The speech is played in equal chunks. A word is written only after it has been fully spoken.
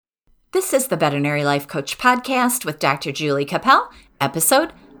This is the Veterinary Life Coach Podcast with Dr. Julie Capel,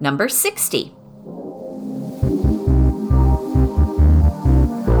 episode number 60.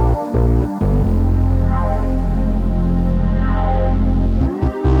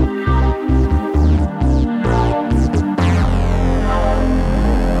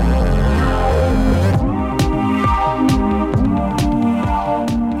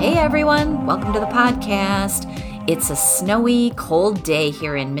 Hey everyone, welcome to the podcast. It's a snowy, cold day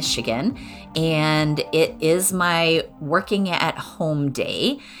here in Michigan, and it is my working at home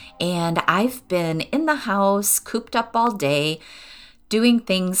day, and I've been in the house, cooped up all day, doing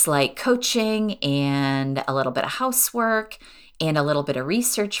things like coaching and a little bit of housework and a little bit of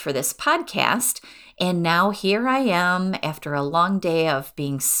research for this podcast. And now here I am after a long day of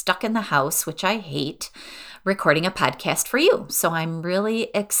being stuck in the house, which I hate, recording a podcast for you. So I'm really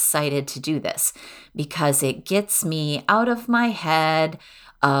excited to do this because it gets me out of my head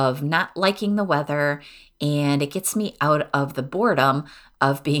of not liking the weather, and it gets me out of the boredom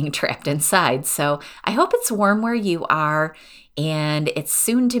of being trapped inside. So I hope it's warm where you are, and it's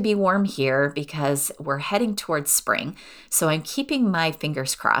soon to be warm here because we're heading towards spring. So I'm keeping my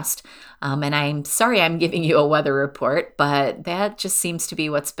fingers crossed. And I'm sorry I'm giving you a weather report, but that just seems to be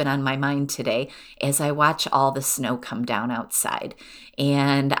what's been on my mind today as I watch all the snow come down outside.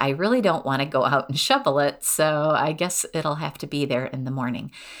 And I really don't want to go out and shovel it, so I guess it'll have to be there in the morning.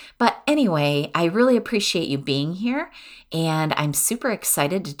 But anyway, I really appreciate you being here, and I'm super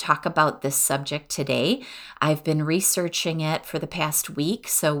excited to talk about this subject today. I've been researching it for the past week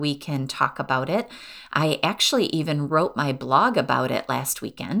so we can talk about it. I actually even wrote my blog about it last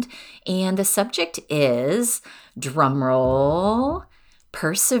weekend, and the subject is, drumroll,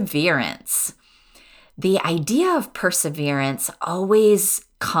 perseverance. The idea of perseverance always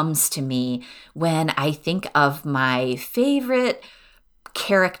comes to me when I think of my favorite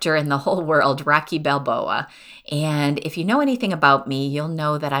character in the whole world, Rocky Balboa. And if you know anything about me, you'll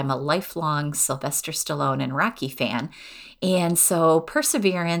know that I'm a lifelong Sylvester Stallone and Rocky fan. And so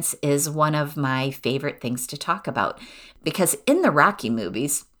perseverance is one of my favorite things to talk about because in the Rocky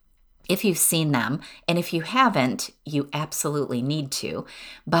movies, if you've seen them, and if you haven't, you absolutely need to.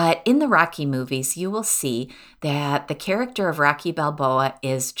 But in the Rocky movies, you will see that the character of Rocky Balboa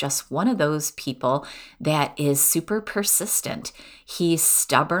is just one of those people that is super persistent. He's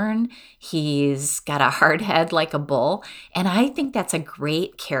stubborn. He's got a hard head like a bull. And I think that's a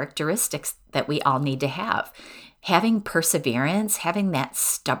great characteristic that we all need to have. Having perseverance, having that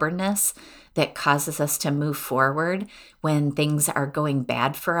stubbornness that causes us to move forward when things are going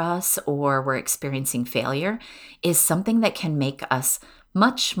bad for us or we're experiencing failure is something that can make us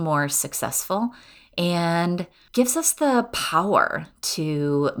much more successful and gives us the power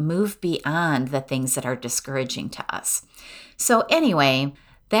to move beyond the things that are discouraging to us. So anyway,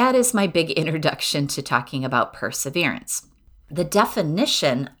 that is my big introduction to talking about perseverance. The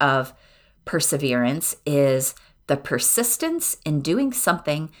definition of perseverance is the persistence in doing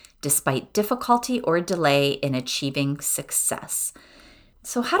something despite difficulty or delay in achieving success.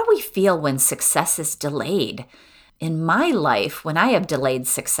 So how do we feel when success is delayed? In my life, when I have delayed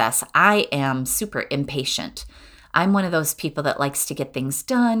success, I am super impatient. I'm one of those people that likes to get things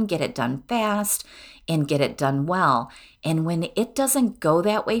done, get it done fast, and get it done well. And when it doesn't go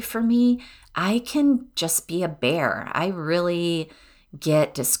that way for me, I can just be a bear. I really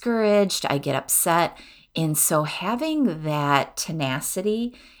get discouraged. I get upset. And so having that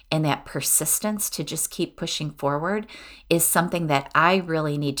tenacity and that persistence to just keep pushing forward is something that I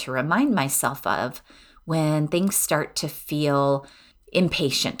really need to remind myself of when things start to feel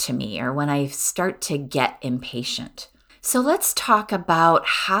impatient to me or when I start to get impatient. So let's talk about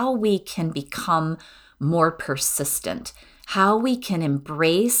how we can become more persistent, how we can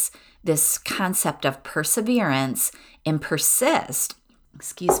embrace this concept of perseverance and persist.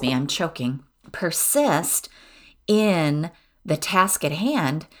 Excuse me, I'm choking. Persist in the task at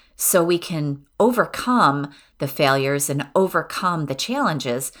hand so we can overcome the failures and overcome the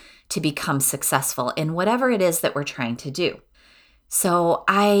challenges to become successful in whatever it is that we're trying to do. So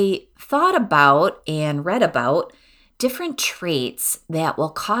I thought about and read about different traits that will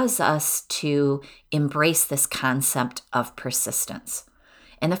cause us to embrace this concept of persistence.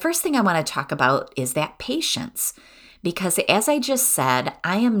 And the first thing I want to talk about is that patience. Because as I just said,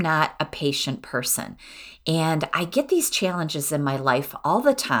 I am not a patient person. And I get these challenges in my life all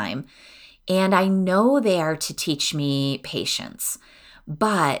the time. And I know they are to teach me patience.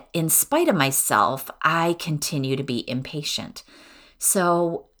 But in spite of myself, I continue to be impatient.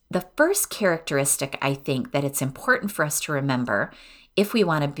 So the first characteristic I think that it's important for us to remember if we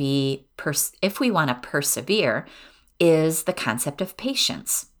want to persevere is the concept of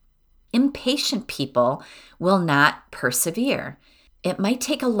patience. Impatient people will not persevere. It might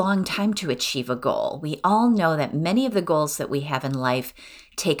take a long time to achieve a goal. We all know that many of the goals that we have in life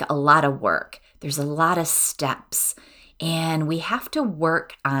take a lot of work. There's a lot of steps, and we have to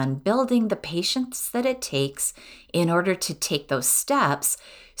work on building the patience that it takes in order to take those steps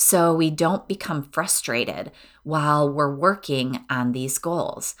so we don't become frustrated while we're working on these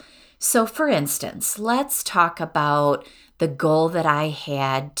goals. So, for instance, let's talk about the goal that I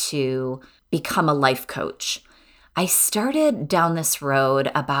had to become a life coach. I started down this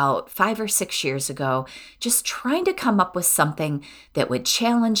road about 5 or 6 years ago, just trying to come up with something that would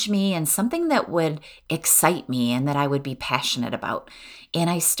challenge me and something that would excite me and that I would be passionate about. And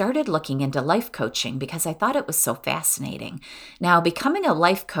I started looking into life coaching because I thought it was so fascinating. Now, becoming a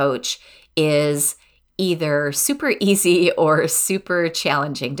life coach is either super easy or super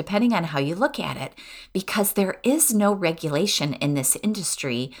challenging, depending on how you look at it, because there is no regulation in this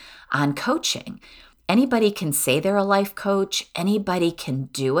industry on coaching. Anybody can say they're a life coach, anybody can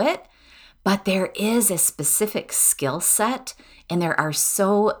do it, but there is a specific skill set, and there are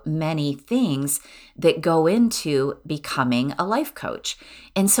so many things that go into becoming a life coach.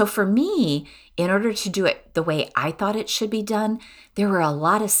 And so for me, in order to do it the way I thought it should be done, there were a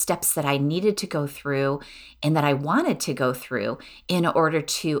lot of steps that I needed to go through and that I wanted to go through in order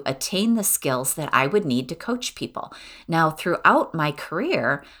to attain the skills that I would need to coach people. Now, throughout my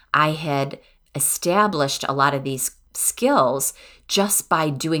career, I had established a lot of these skills just by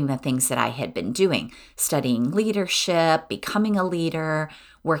doing the things that I had been doing, studying leadership, becoming a leader,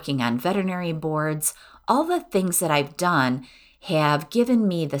 working on veterinary boards. All the things that I've done have given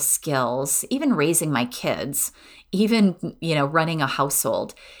me the skills, even raising my kids, even, running a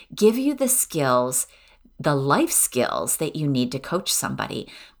household, give you the skills, the life skills that you need to coach somebody.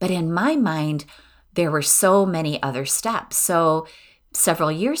 But in my mind, there were so many other steps. So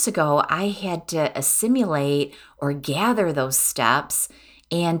several years ago, I had to assimilate or gather those steps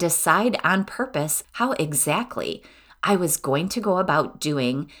and decide on purpose how exactly I was going to go about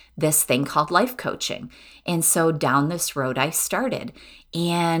doing this thing called life coaching. And so down this road I started.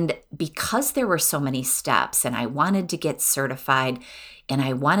 And because there were so many steps and I wanted to get certified and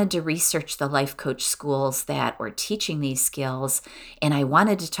I wanted to research the life coach schools that were teaching these skills, and I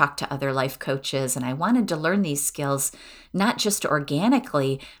wanted to talk to other life coaches, and I wanted to learn these skills, not just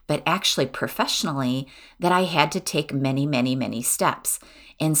organically, but actually professionally, that I had to take many, many, many steps.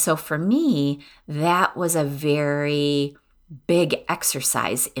 And so for me, that was a very big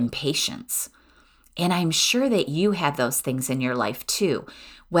exercise in patience. And I'm sure that you have those things in your life too,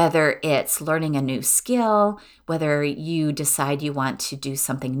 whether it's learning a new skill, whether you decide you want to do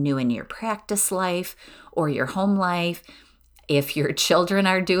something new in your practice life or your home life, if your children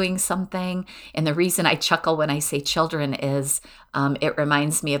are doing something. And the reason I chuckle when I say children is it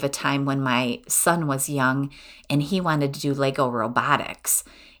reminds me of a time when my son was young and he wanted to do Lego robotics.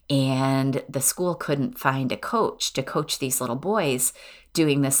 And the school couldn't find a coach to coach these little boys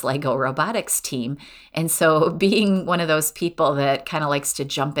doing this Lego robotics team. And so being one of those people that kind of likes to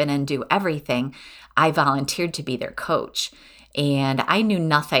jump in and do everything, I volunteered to be their coach. And I knew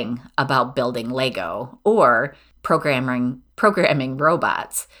nothing about building Lego or programming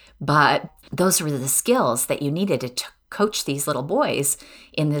robots, but those were the skills that you needed to coach these little boys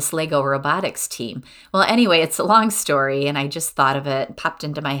in this Lego robotics team. Well, anyway, it's a long story and I just thought of it, popped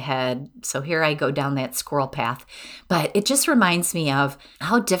into my head. So here I go down that squirrel path. But it just reminds me of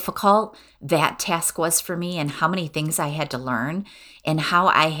how difficult that task was for me and how many things I had to learn and how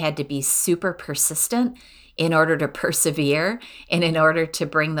I had to be super persistent in order to persevere and in order to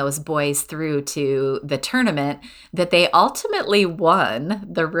bring those boys through to the tournament that they ultimately won,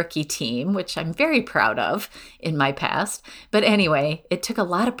 the rookie team, which I'm very proud of in my past. But anyway, it took a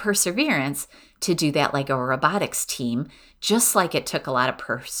lot of perseverance to do that Lego robotics team, just like it took a lot of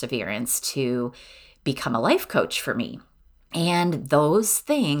perseverance to become a life coach for me. And those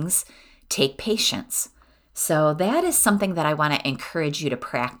things take patience. So that is something that I want to encourage you to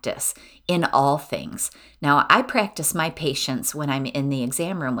practice in all things. Now, I practice my patience when I'm in the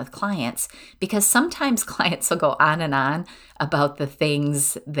exam room with clients because sometimes clients will go on and on about the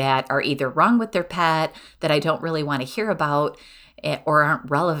things that are either wrong with their pet that I don't really want to hear about or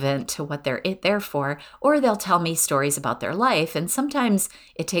aren't relevant to what they're there for, or they'll tell me stories about their life. And sometimes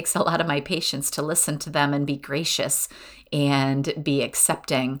it takes a lot of my patience to listen to them and be gracious and be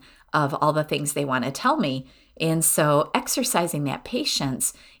accepting of all the things they want to tell me. And so exercising that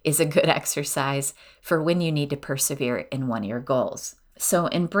patience is a good exercise for when you need to persevere in one of your goals. So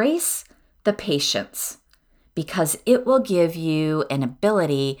embrace the patience because it will give you an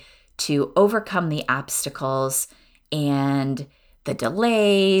ability to overcome the obstacles and the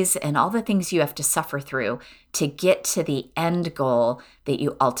delays and all the things you have to suffer through to get to the end goal that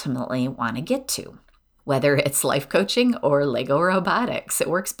you ultimately want to get to. Whether it's life coaching or Lego robotics, it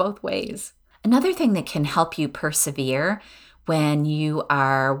works both ways. Another thing that can help you persevere when you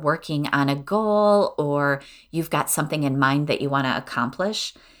are working on a goal or you've got something in mind that you want to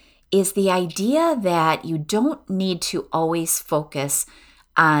accomplish is the idea that you don't need to always focus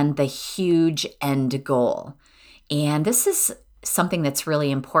on the huge end goal. And this is something that's really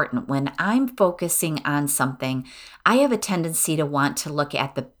important. When I'm focusing on something, I have a tendency to want to look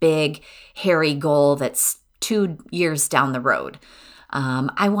at the big, hairy goal that's 2 years down the road.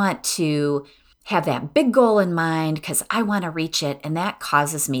 I want to have that big goal in mind because I want to reach it, and that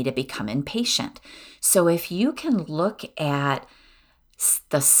causes me to become impatient. So if you can look at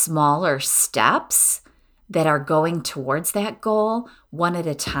the smaller steps that are going towards that goal one at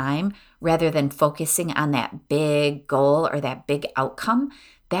a time, rather than focusing on that big goal or that big outcome,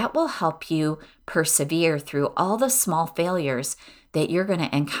 that will help you persevere through all the small failures that you're going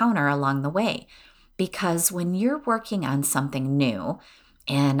to encounter along the way. Because when you're working on something new,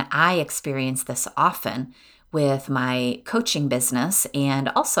 and I experience this often with my coaching business and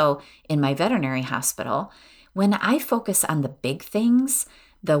also in my veterinary hospital, when I focus on the big things,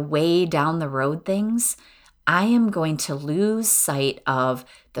 the way down the road things, I am going to lose sight of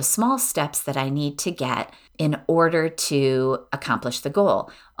the small steps that I need to get in order to accomplish the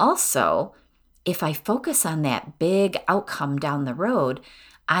goal. Also, if I focus on that big outcome down the road,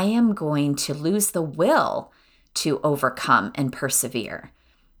 I am going to lose the will to overcome and persevere.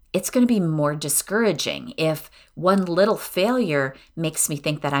 It's going to be more discouraging if one little failure makes me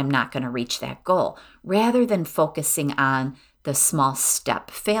think that I'm not going to reach that goal, rather than focusing on the small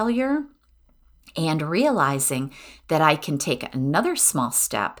step failure and realizing that I can take another small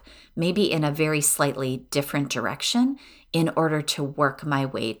step, maybe in a very slightly different direction, in order to work my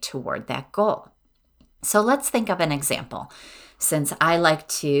way toward that goal. So let's think of an example, since I like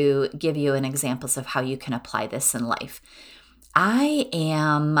to give you an examples of how you can apply this in life. I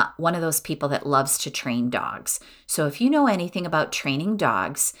am one of those people that loves to train dogs. So if you know anything about training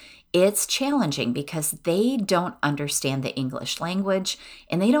dogs, it's challenging because they don't understand the English language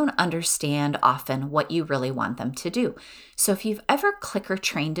and they don't understand often what you really want them to do. So if you've ever clicker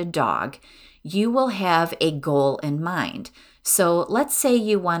trained a dog, you will have a goal in mind. So let's say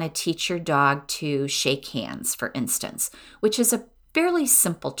you want to teach your dog to shake hands, for instance, which is a fairly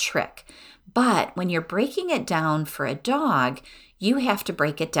simple trick. But when you're breaking it down for a dog, you have to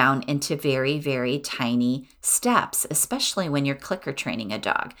break it down into very, very tiny steps, especially when you're clicker training a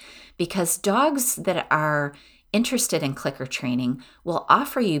dog. Because dogs that are interested in clicker training will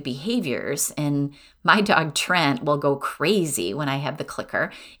offer you behaviors, and my dog Trent will go crazy when I have the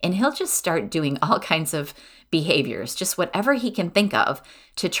clicker, and he'll just start doing all kinds of behaviors, just whatever he can think of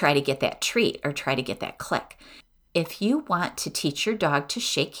to try to get that treat or try to get that click. If you want to teach your dog to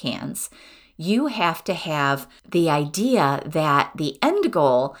shake hands, you have to have the idea that the end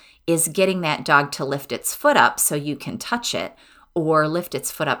goal is getting that dog to lift its foot up so you can touch it, or lift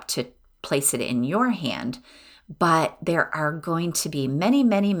its foot up to place it in your hand. But there are going to be many,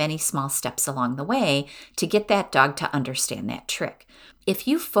 many, many small steps along the way to get that dog to understand that trick. If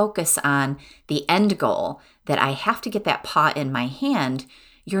you focus on the end goal, that I have to get that paw in my hand,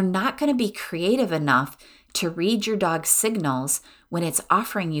 you're not going to be creative enough to read your dog's signals when it's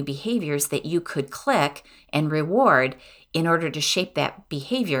offering you behaviors that you could click and reward in order to shape that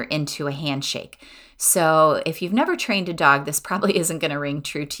behavior into a handshake. So if you've never trained a dog, this probably isn't going to ring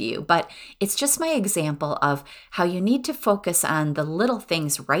true to you, but it's just my example of how you need to focus on the little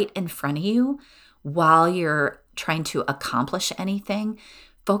things right in front of you while you're trying to accomplish anything.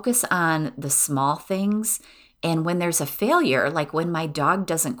 Focus on the small things. And when there's a failure, like when my dog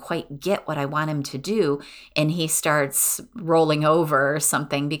doesn't quite get what I want him to do and he starts rolling over or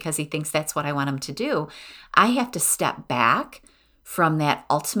something because he thinks that's what I want him to do, I have to step back from that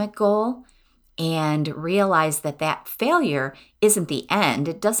ultimate goal and realize that that failure isn't the end.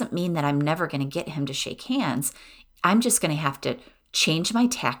 It doesn't mean that I'm never going to get him to shake hands. I'm just going to have to change my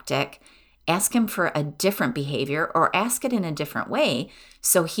tactic, ask him for a different behavior, or ask it in a different way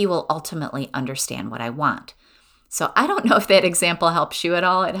so he will ultimately understand what I want. So I don't know if that example helps you at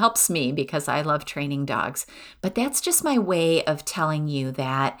all. It helps me because I love training dogs. But that's just my way of telling you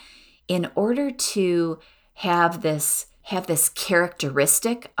that in order to have this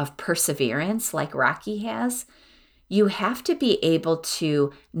characteristic of perseverance like Rocky has, you have to be able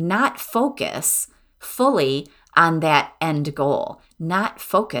to not focus fully on that end goal, not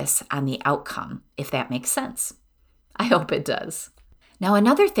focus on the outcome, if that makes sense. I hope it does. Now,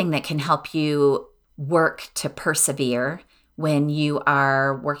 another thing that can help you work to persevere when you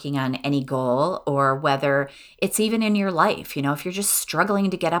are working on any goal, or whether it's even in your life. If you're just struggling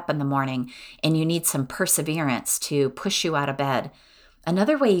to get up in the morning and you need some perseverance to push you out of bed,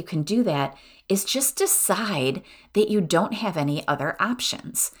 another way you can do that is just decide that you don't have any other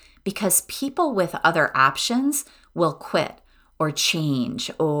options, because people with other options will quit or change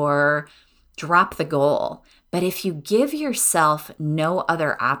or drop the goal. But if you give yourself no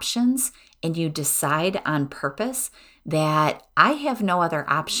other options and you decide on purpose that I have no other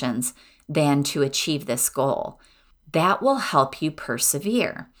options than to achieve this goal, that will help you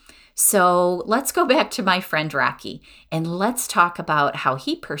persevere. So let's go back to my friend Rocky and let's talk about how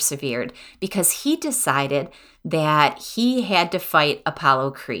he persevered, because he decided that he had to fight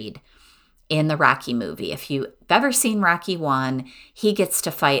Apollo Creed in the Rocky movie. If you've ever seen Rocky 1, he gets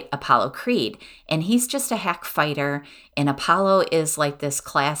to fight Apollo Creed, and he's just a hack fighter, and Apollo is like this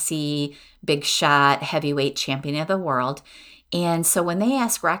classy, big shot, heavyweight champion of the world. And so when they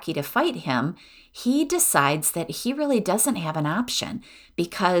ask Rocky to fight him, he decides that he really doesn't have an option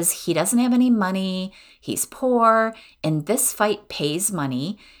because he doesn't have any money, he's poor, and this fight pays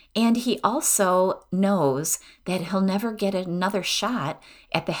money. And he also knows that he'll never get another shot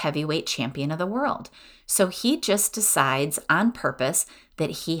at the heavyweight champion of the world. So he just decides on purpose that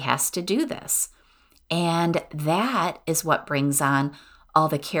he has to do this. And that is what brings on all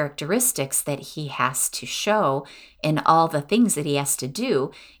the characteristics that he has to show and all the things that he has to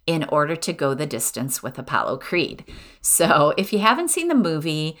do in order to go the distance with Apollo Creed. So if you haven't seen the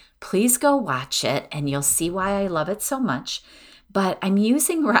movie, please go watch it and you'll see why I love it so much. But I'm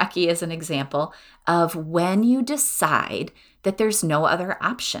using Rocky as an example of when you decide that there's no other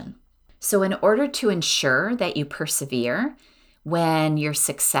option. So in order to ensure that you persevere when your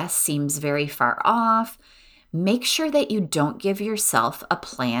success seems very far off, make sure that you don't give yourself a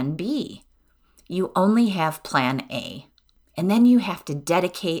plan B. You only have plan A. And then you have to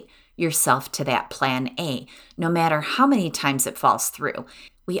dedicate yourself to that plan A, no matter how many times it falls through.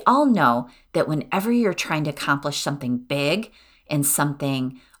 We all know that whenever you're trying to accomplish something big and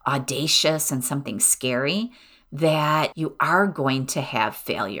something audacious and something scary, that you are going to have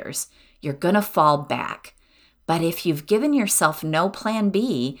failures. You're going to fall back. But if you've given yourself no plan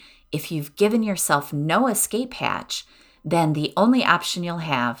B, if you've given yourself no escape hatch, then the only option you'll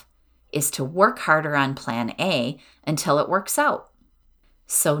have is to work harder on plan A until it works out.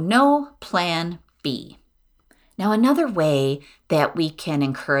 So no plan B. Now, another way that we can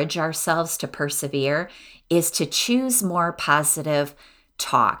encourage ourselves to persevere is to choose more positive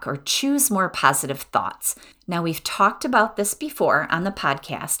talk or choose more positive thoughts. Now, we've talked about this before on the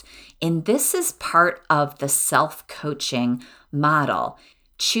podcast, and this is part of the self-coaching model.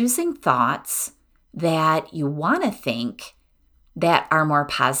 Choosing thoughts that you want to think that are more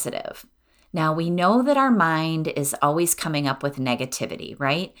positive. Now, we know that our mind is always coming up with negativity,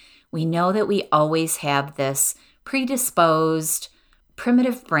 right? We know that we always have this predisposed,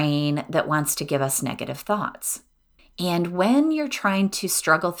 primitive brain that wants to give us negative thoughts. And when you're trying to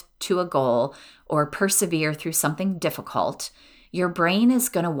struggle to a goal or persevere through something difficult, your brain is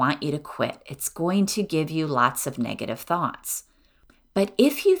going to want you to quit. It's going to give you lots of negative thoughts. But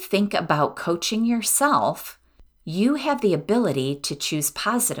if you think about coaching yourself, you have the ability to choose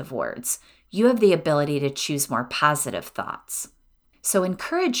positive words. You have the ability to choose more positive thoughts. So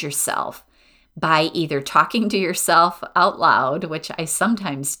encourage yourself by either talking to yourself out loud, which I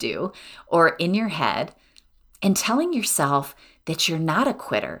sometimes do, or in your head, and telling yourself that you're not a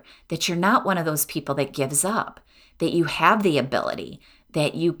quitter, that you're not one of those people that gives up, that you have the ability,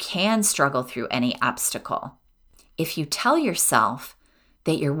 that you can struggle through any obstacle. If you tell yourself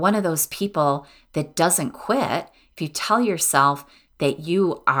that you're one of those people that doesn't quit, if you tell yourself that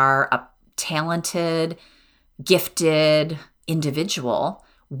you are a talented, gifted individual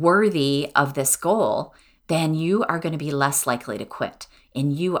worthy of this goal, then you are going to be less likely to quit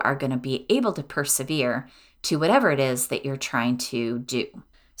and you are going to be able to persevere to whatever it is that you're trying to do.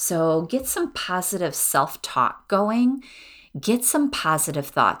 So get some positive self-talk going, get some positive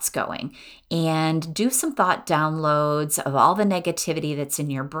thoughts going, and do some thought downloads of all the negativity that's in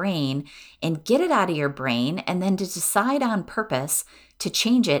your brain and get it out of your brain, and then to decide on purpose to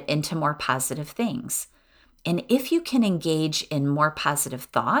change it into more positive things. And if you can engage in more positive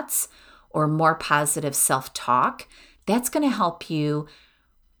thoughts or more positive self-talk, that's going to help you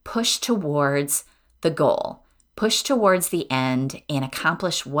push towards the goal, push towards the end, and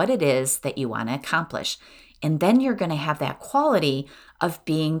accomplish what it is that you want to accomplish. And then you're going to have that quality of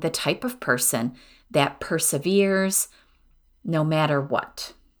being the type of person that perseveres no matter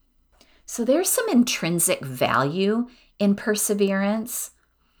what. So there's some intrinsic value in perseverance.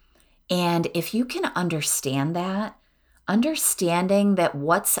 And if you can understand that, Understanding that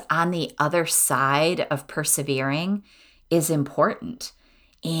what's on the other side of persevering is important.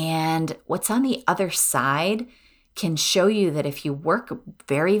 And what's on the other side can show you that if you work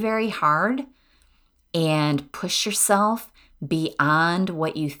very, very hard and push yourself beyond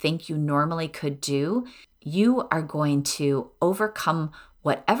what you think you normally could do, you are going to overcome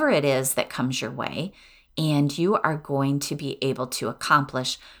whatever it is that comes your way, and you are going to be able to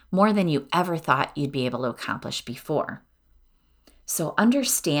accomplish more than you ever thought you'd be able to accomplish before. So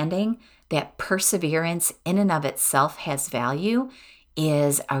understanding that perseverance in and of itself has value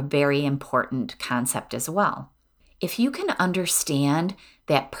is a very important concept as well. If you can understand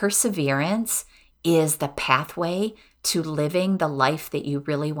that perseverance is the pathway to living the life that you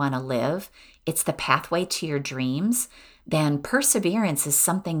really want to live, it's the pathway to your dreams, then perseverance is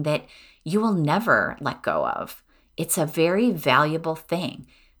something that you will never let go of. It's a very valuable thing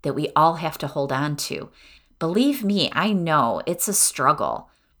that we all have to hold on to. Believe me, I know it's a struggle.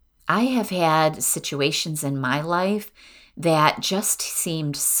 I have had situations in my life that just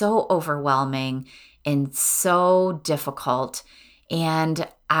seemed so overwhelming and so difficult, and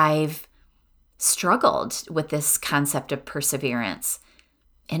I've struggled with this concept of perseverance.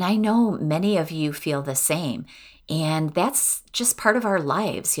 And I know many of you feel the same. And that's just part of our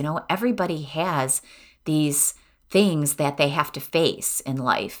lives. You know, everybody has these things that they have to face in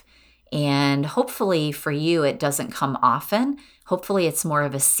life. And hopefully for you, it doesn't come often. Hopefully it's more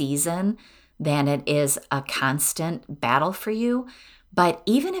of a season than it is a constant battle for you. But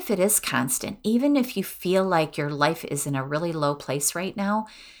even if it is constant, even if you feel like your life is in a really low place right now,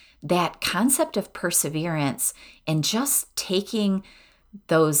 that concept of perseverance and just taking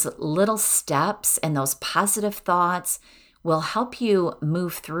those little steps and those positive thoughts will help you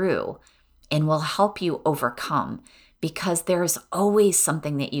move through and will help you overcome, because there's always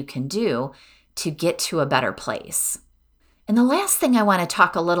something that you can do to get to a better place. And the last thing I want to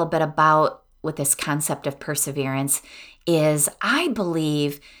talk a little bit about with this concept of perseverance is I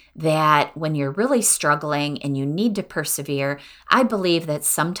believe that when you're really struggling and you need to persevere, I believe that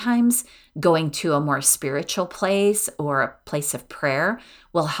sometimes going to a more spiritual place or a place of prayer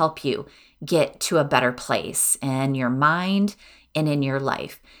will help you get to a better place in your mind and in your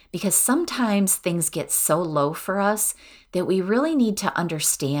life. Because sometimes things get so low for us that we really need to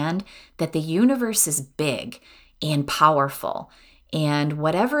understand that the universe is big and powerful. And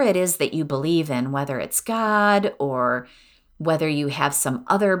whatever it is that you believe in, whether it's God or whether you have some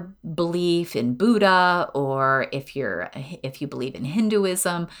other belief in Buddha, or if you believe in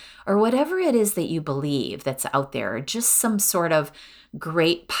Hinduism, or whatever it is that you believe that's out there, or just some sort of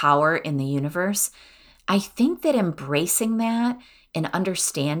great power in the universe, I think that embracing that and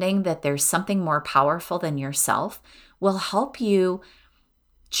understanding that there's something more powerful than yourself will help you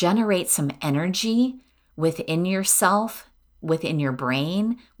generate some energy within yourself, within your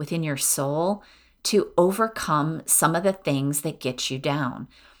brain, within your soul, to overcome some of the things that get you down.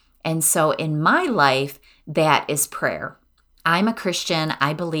 And so in my life, that is prayer. I'm a Christian.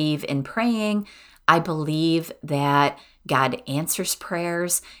 I believe in praying. I believe that God answers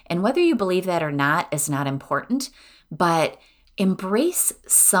prayers. And whether you believe that or not is not important, but embrace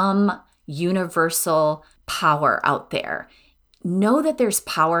some universal power out there. Know that there's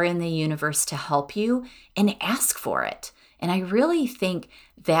power in the universe to help you and ask for it. And I really think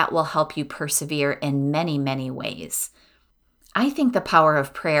that will help you persevere in many, many ways. I think the power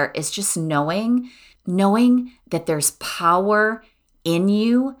of prayer is just knowing that there's power in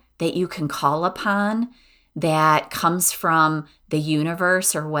you that you can call upon that comes from the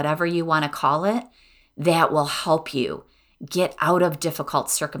universe or whatever you want to call it, that will help you get out of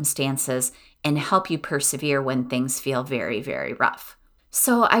difficult circumstances and help you persevere when things feel very, very rough.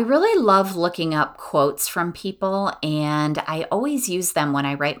 So I really love looking up quotes from people, and I always use them when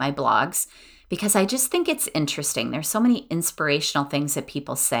I write my blogs because I just think it's interesting. There's so many inspirational things that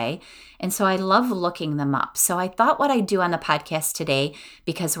people say, and so I love looking them up. So I thought what I'd do on the podcast today,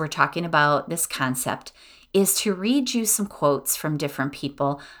 because we're talking about this concept, is to read you some quotes from different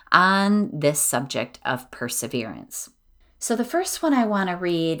people on this subject of perseverance. So the first one I want to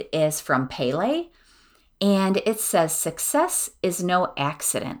read is from Pele. And it says, success is no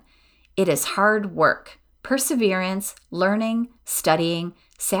accident. It is hard work, perseverance, learning, studying,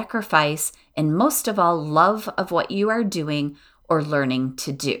 sacrifice, and most of all, love of what you are doing or learning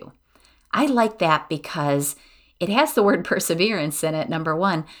to do. I like that because it has the word perseverance in it, number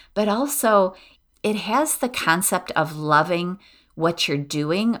one, but also it has the concept of loving what you're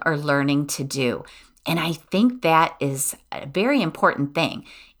doing or learning to do. And I think that is a very important thing,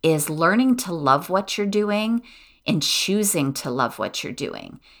 is learning to love what you're doing and choosing to love what you're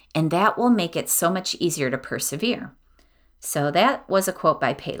doing. And that will make it so much easier to persevere. So that was a quote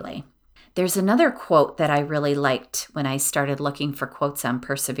by Pele. There's another quote that I really liked when I started looking for quotes on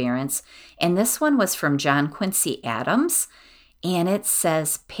perseverance, and this one was from John Quincy Adams, and it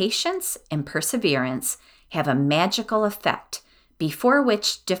says, "Patience and perseverance have a magical effect before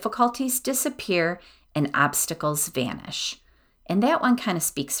which difficulties disappear and obstacles vanish." And that one kind of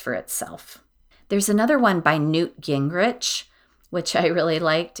speaks for itself. There's another one by Newt Gingrich, which I really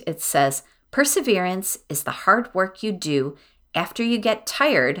liked. It says, "Perseverance is the hard work you do after you get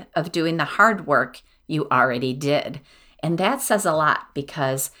tired of doing the hard work you already did." And that says a lot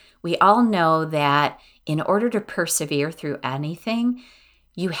because we all know that in order to persevere through anything,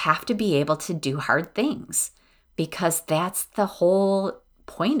 you have to be able to do hard things because that's the whole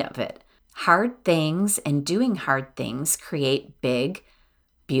point of it. Hard things and doing hard things create big,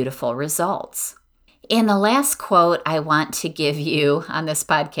 beautiful results. And the last quote I want to give you on this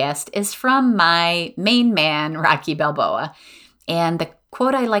podcast is from my main man, Rocky Balboa. And the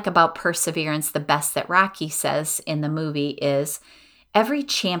quote I like about perseverance the best that Rocky says in the movie is, "Every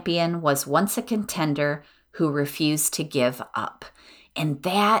champion was once a contender who refused to give up." And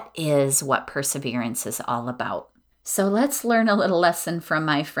that is what perseverance is all about. So let's learn a little lesson from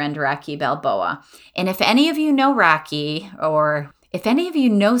my friend Rocky Balboa. And if any of you know Rocky, or if any of you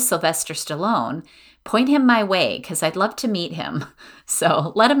know Sylvester Stallone, point him my way because I'd love to meet him.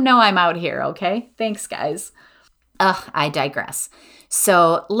 So let him know I'm out here, okay? Thanks, guys. I digress.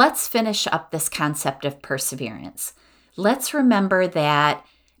 So let's finish up this concept of perseverance. Let's remember that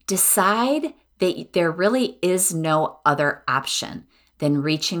decide that there really is no other option than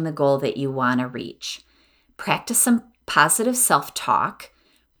reaching the goal that you want to reach. Practice some positive self-talk.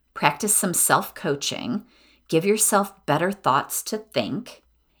 Practice some self-coaching. Give yourself better thoughts to think.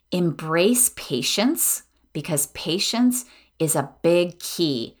 Embrace patience because patience is a big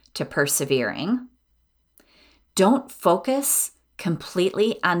key to persevering. Don't focus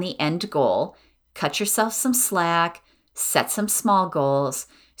completely on the end goal. Cut yourself some slack, set some small goals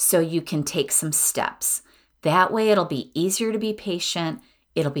so you can take some steps. That way it'll be easier to be patient.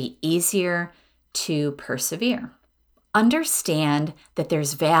 It'll be easier to persevere. Understand that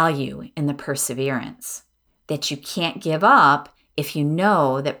there's value in the perseverance, that you can't give up if you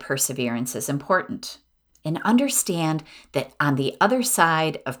know that perseverance is important. And understand that on the other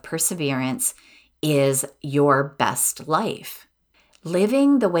side of perseverance is your best life.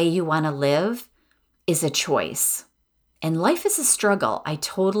 Living the way you want to live is a choice. And life is a struggle. I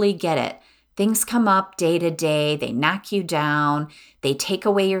totally get it. Things come up day to day. They knock you down. They take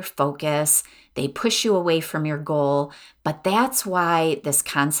away your focus. They push you away from your goal. But that's why this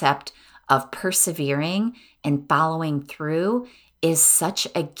concept of persevering and following through is such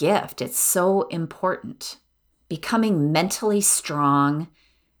a gift. It's so important. Becoming mentally strong,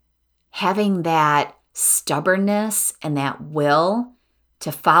 having that stubbornness and that will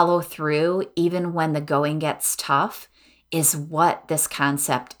to follow through even when the going gets tough is what this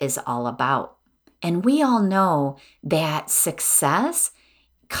concept is all about. And we all know that success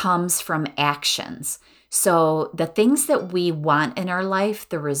comes from actions. So the things that we want in our life,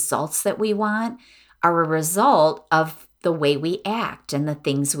 the results that we want, are a result of the way we act and the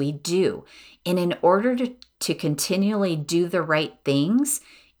things we do. And in order to continually do the right things,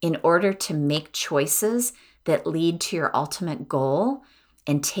 in order to make choices that lead to your ultimate goal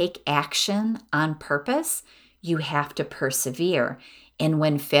and take action on purpose, you have to persevere. And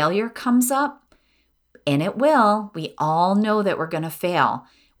when failure comes up, and it will, we all know that we're going to fail.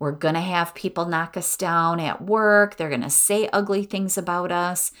 We're going to have people knock us down at work. They're going to say ugly things about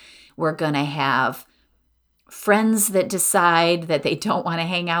us. We're going to have friends that decide that they don't want to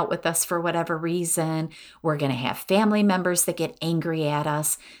hang out with us for whatever reason. We're going to have family members that get angry at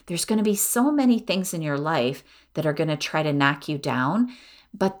us. There's going to be so many things in your life that are going to try to knock you down.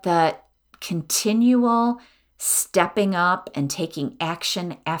 But the continual stepping up and taking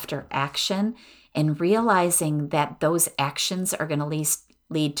action after action and realizing that those actions are going to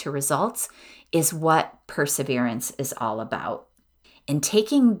lead to results is what perseverance is all about. And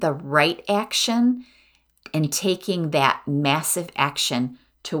taking the right action and taking that massive action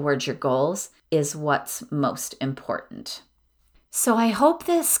towards your goals is what's most important. So I hope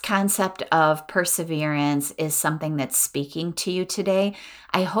this concept of perseverance is something that's speaking to you today.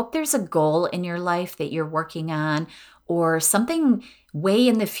 I hope there's a goal in your life that you're working on or something way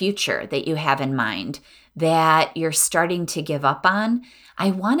in the future that you have in mind that you're starting to give up on.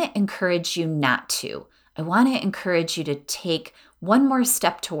 I want to encourage you not to. I want to encourage you to take one more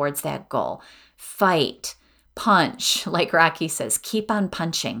step towards that goal. Fight, punch, like Rocky says, keep on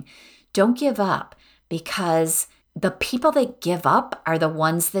punching. Don't give up because the people that give up are the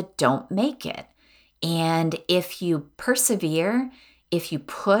ones that don't make it. And if you persevere, if you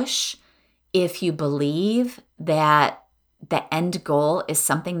push, if you believe that the end goal is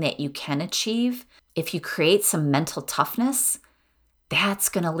something that you can achieve, if you create some mental toughness, that's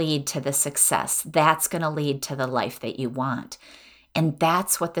going to lead to the success. That's going to lead to the life that you want. And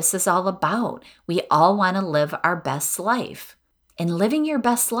that's what this is all about. We all want to live our best life. And living your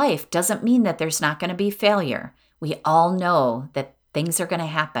best life doesn't mean that there's not going to be failure. We all know that things are going to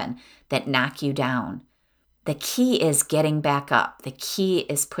happen that knock you down. The key is getting back up. The key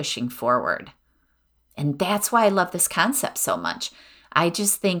is pushing forward. And that's why I love this concept so much. I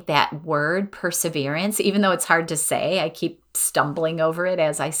just think that word perseverance, even though it's hard to say, I keep stumbling over it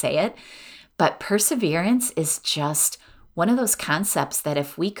as I say it, but perseverance is just one of those concepts that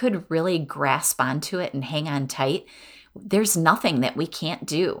if we could really grasp onto it and hang on tight, there's nothing that we can't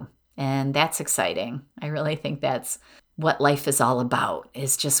do. And that's exciting. I really think that's what life is all about,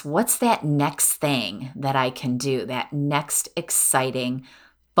 is just what's that next thing that I can do, that next exciting,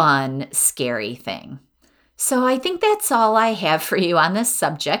 fun, scary thing. So I think that's all I have for you on this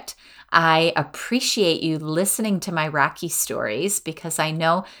subject. I appreciate you listening to my Rocky stories because I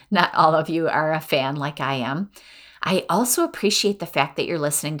know not all of you are a fan like I am. I also appreciate the fact that you're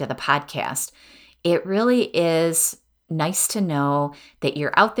listening to the podcast. It really is nice to know that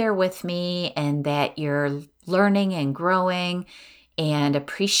you're out there with me and that you're learning and growing and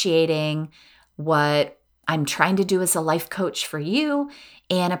appreciating what I'm trying to do as a life coach for you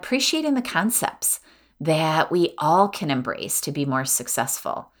and appreciating the concepts that we all can embrace to be more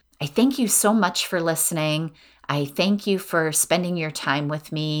successful. I thank you so much for listening. I thank you for spending your time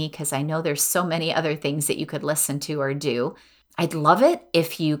with me because I know there's so many other things that you could listen to or do. I'd love it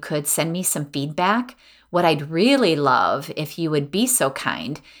if you could send me some feedback. What I'd really love, if you would be so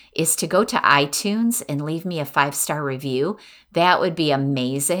kind, is to go to iTunes and leave me a 5-star review. That would be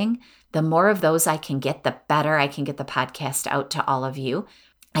amazing. The more of those I can get, the better I can get the podcast out to all of you.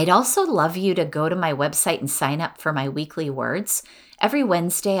 I'd also love you to go to my website and sign up for my weekly words. Every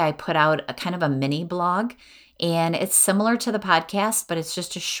Wednesday, I put out a kind of a mini blog, and it's similar to the podcast, but it's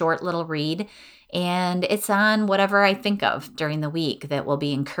just a short little read. And it's on whatever I think of during the week that will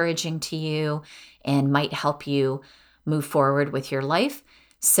be encouraging to you and might help you move forward with your life.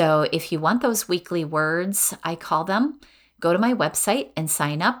 So if you want those weekly words, I call them, go to my website and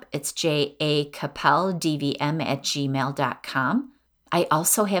sign up. It's jacapeldvm@gmail.com. I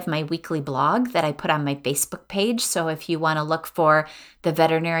also have my weekly blog that I put on my Facebook page. So if you want to look for The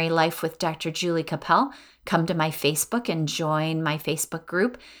Veterinary Life with Dr. Julie Capel, come to my Facebook and join my Facebook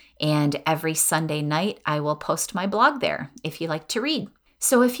group. And every Sunday night, I will post my blog there if you like to read.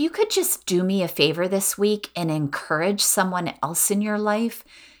 So if you could just do me a favor this week and encourage someone else in your life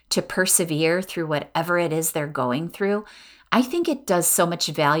to persevere through whatever it is they're going through, I think it does so much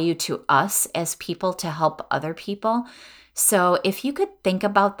value to us as people to help other people. So if you could think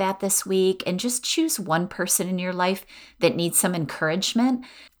about that this week and just choose one person in your life that needs some encouragement,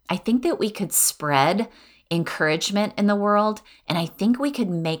 I think that we could spread encouragement in the world. And I think we could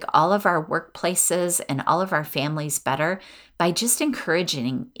make all of our workplaces and all of our families better by just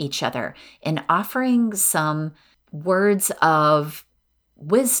encouraging each other and offering some words of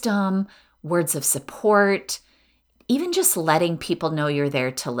wisdom, words of support, even just letting people know you're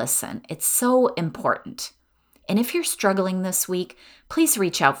there to listen. It's so important. And if you're struggling this week, please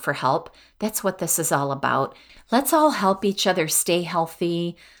reach out for help. That's what this is all about. Let's all help each other stay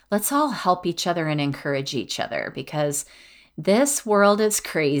healthy. Let's all help each other and encourage each other because this world is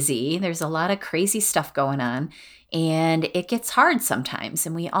crazy. There's a lot of crazy stuff going on and it gets hard sometimes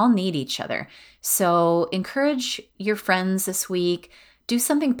and we all need each other. So encourage your friends this week. Do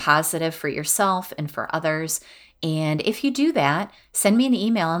something positive for yourself and for others. And if you do that, send me an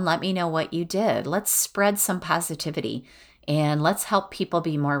email and let me know what you did. Let's spread some positivity and let's help people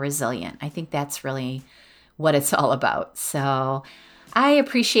be more resilient. I think that's really what it's all about. So I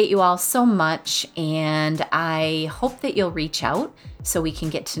appreciate you all so much, and I hope that you'll reach out so we can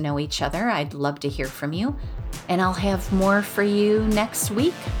get to know each other. I'd love to hear from you, and I'll have more for you next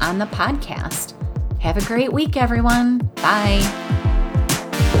week on the podcast. Have a great week, everyone. Bye.